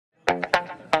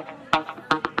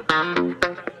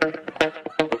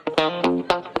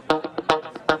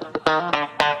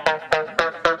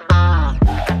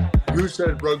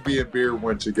rugby and beer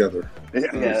went together.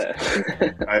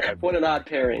 Yeah. What an odd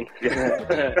pairing.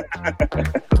 Yeah.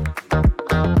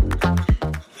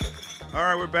 All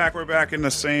right, we're back. We're back in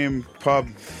the same pub,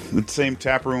 the same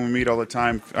tap room we meet all the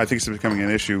time. I think it's becoming an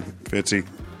issue, Fitzy.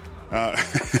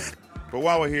 But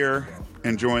while we're here,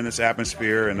 enjoying this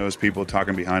atmosphere and those people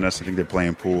talking behind us, I think they're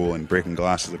playing pool and breaking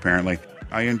glasses, apparently.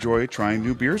 I enjoy trying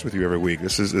new beers with you every week.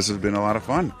 This has been a lot of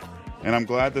fun. And I'm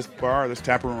glad this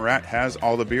tap room we're at, has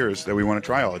all the beers that we want to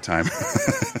try all the time.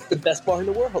 The best bar in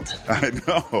the world. I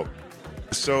know.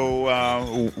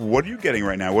 So, what are you getting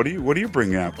right now? What are you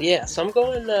bringing up? Yeah, so I'm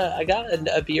going. I got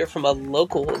a beer from a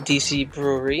local DC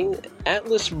brewery,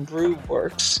 Atlas Brew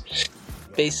Works,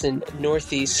 based in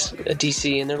Northeast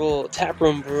DC, and their little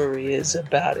taproom brewery is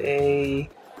about a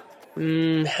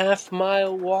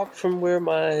half-mile walk from where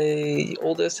my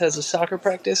oldest has a soccer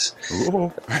practice.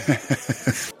 Ooh.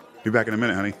 Be back in a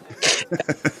minute, honey.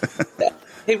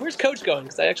 Hey, where's Coach going?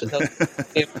 Because I actually told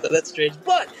him that's strange.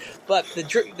 But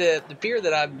the beer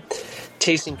that I'm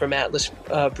tasting from Atlas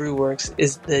Brew Works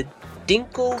is the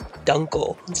Dinkel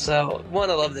Dunkel. So,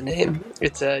 one, I love the name.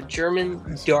 It's a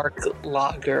German dark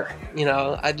lager. You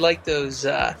know, I'd like those.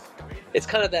 It's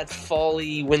kind of that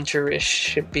fall-y,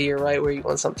 winterish beer, right? Where you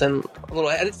want something a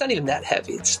little. And it's not even that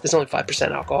heavy. There's only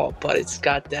 5% alcohol, but it's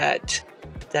got that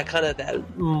kind of that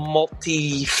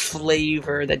malty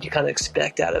flavor that you kind of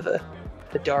expect out of a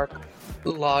dark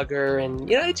lager, and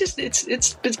you know,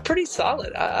 it's pretty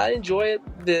solid. I enjoy it.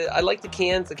 I like the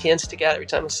cans. The cans stick out every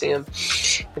time I see them.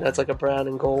 You know, it's like a brown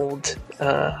and gold,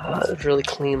 really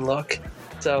clean look.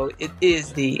 So it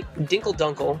is the Dinkel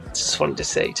Dunkel. Just wanted to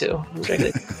say too. I'm drinking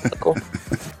it. Dunkel.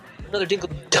 Another Dinkel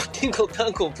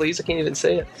Dunkel, please. I can't even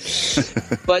say it.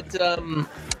 But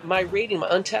my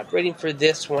untapped rating for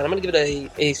this one, I'm going to give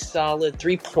it a solid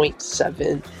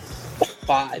 3.75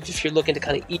 if you're looking to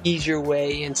kind of ease your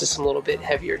way into some little bit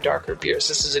heavier, darker beers.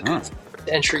 This is a good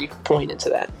entry point into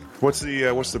that. What's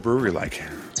the brewery like?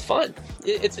 It's fun.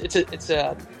 It's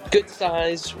a good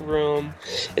size room.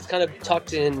 It's kind of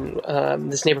tucked in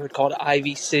this neighborhood called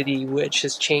Ivy City, which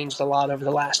has changed a lot over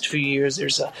the last few years.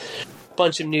 There's a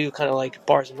bunch of new kind of like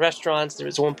bars and restaurants. There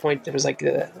was one point there was like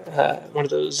one of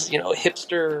those, you know,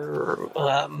 hipster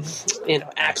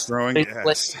axe throwing.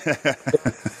 Yes.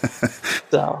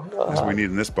 So that's what we need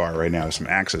in this bar right now, some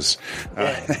axes.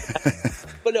 Yeah.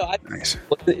 But no, nice.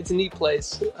 It's a neat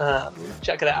place.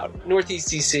 Check it out. Northeast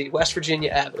DC, West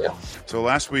Virginia Avenue. So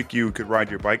last week you could ride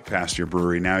your bike past your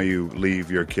brewery. Now you leave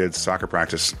your kids' soccer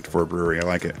practice for a brewery. I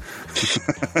like it.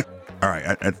 All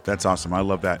right. That's awesome. I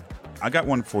love that. I got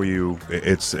one for you.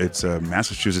 It's a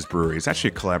Massachusetts brewery. It's actually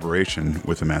a collaboration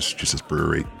with a Massachusetts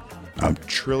brewery.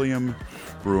 Trillium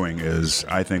Brewing is,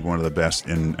 I think, one of the best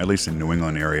at least in New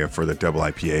England area for the double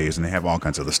IPAs, and they have all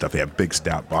kinds of other stuff. They have big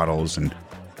stout bottles and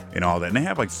all that, and they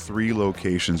have like 3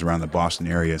 locations around the Boston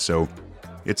area, so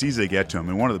it's easy to get to them.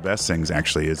 And one of the best things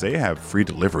actually is they have free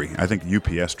delivery. I think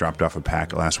UPS dropped off a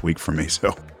pack last week for me,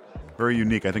 so very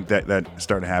unique. I think that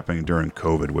started happening during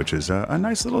COVID, which is a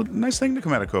nice thing to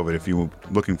come out of COVID if you were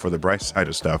looking for the bright side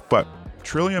of stuff. But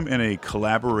Trillium in a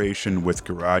collaboration with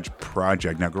Garage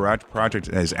Project. Now, Garage Project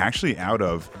is actually out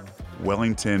of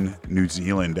Wellington, New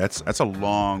Zealand. That's a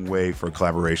long way for a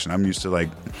collaboration. I'm used to like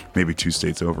maybe 2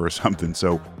 states over or something.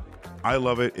 So I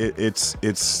love it. It's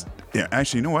yeah.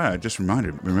 Actually, you know what? I just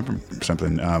remember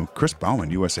something. Chris Bauman,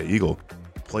 USA Eagle,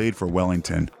 played for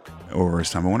Wellington over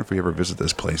his time. I wonder if we ever visit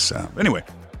this place. Anyway,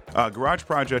 Garage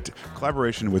Project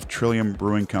collaboration with Trillium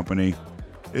Brewing Company.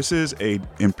 This is a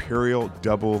Imperial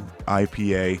Double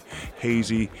IPA,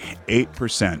 hazy,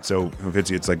 8%. So,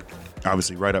 Fitzy, it's like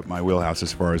obviously right up my wheelhouse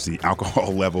as far as the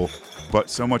alcohol level, but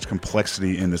so much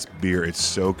complexity in this beer. It's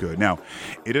so good. Now,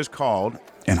 it is called,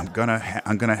 and I'm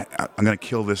gonna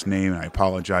kill this name, and I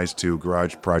apologize to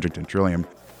Garage Project and Trillium,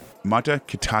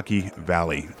 Matakitaki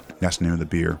Valley. That's the name of the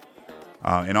beer.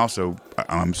 And also,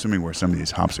 I'm assuming where some of these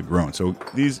hops are grown. So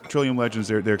these Trillium Legends,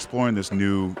 they're exploring this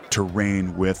new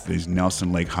terrain with these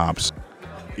Nelson Lake hops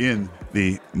in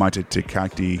the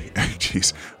Matakitaki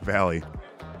Valley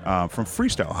from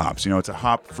freestyle hops. You know, it's a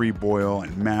hop-free boil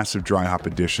and massive dry hop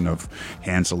addition of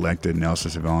hand-selected Nelson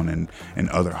Sauvignon and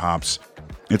other hops.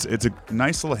 It's a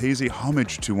nice little hazy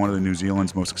homage to one of the New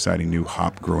Zealand's most exciting new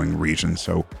hop-growing regions.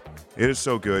 So it is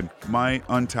so good. My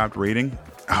untapped rating,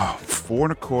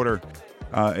 4.25.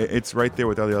 It's right there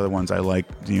with all the other ones I like,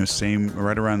 same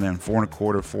right around there,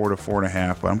 4.25, 4 to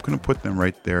 4.5, but I'm going to put them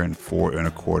right there in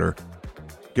 4.25.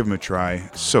 Give them a try.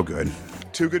 So good.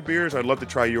 2 good beers. I'd love to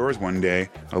try yours one day.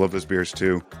 I love those beers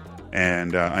too.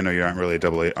 And I know you aren't really a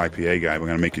double IPA guy. We're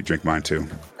going to make you drink mine too.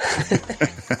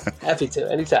 Happy to.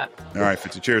 Anytime. All right,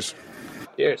 Fitzy. Cheers.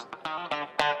 Cheers.